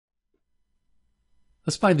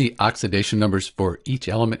Let's find the oxidation numbers for each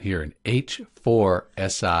element here in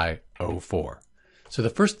H4SiO4. So the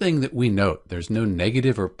first thing that we note, there's no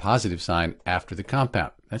negative or positive sign after the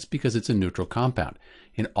compound. That's because it's a neutral compound.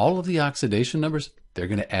 In all of the oxidation numbers, they're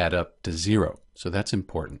going to add up to 0. So that's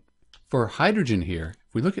important. For hydrogen here,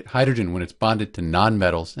 if we look at hydrogen when it's bonded to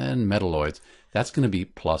nonmetals and metalloids, that's going to be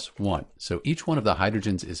 +1. So each one of the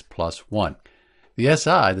hydrogens is +1. The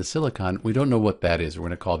Si, the silicon, we don't know what that is. We're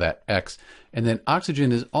going to call that X. And then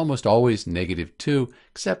oxygen is almost always -2,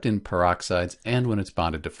 except in peroxides and when it's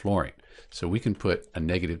bonded to fluorine. So we can put a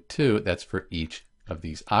 -2, that's for each of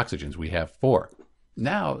these oxygens. We have 4.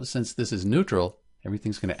 Now, since this is neutral,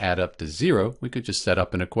 everything's going to add up to 0. We could just set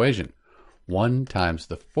up an equation. 1 times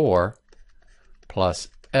the 4 plus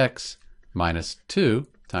X minus 2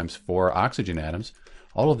 times 4 oxygen atoms.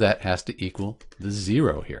 All of that has to equal the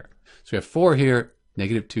 0 here. So we have 4 here,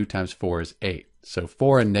 -2 times 4 is 8. So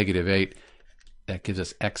 4 and -8, that gives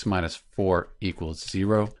us X minus 4 equals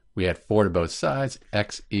 0. We add 4 to both sides,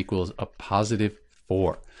 X equals a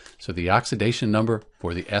 +4. So the oxidation number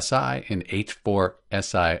for the Si in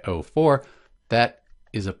H4SiO4, that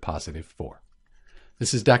is a +4.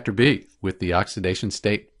 This is Dr. B with the oxidation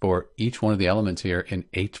state for each one of the elements here in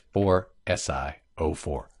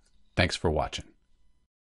H4SiO4. Thanks for watching.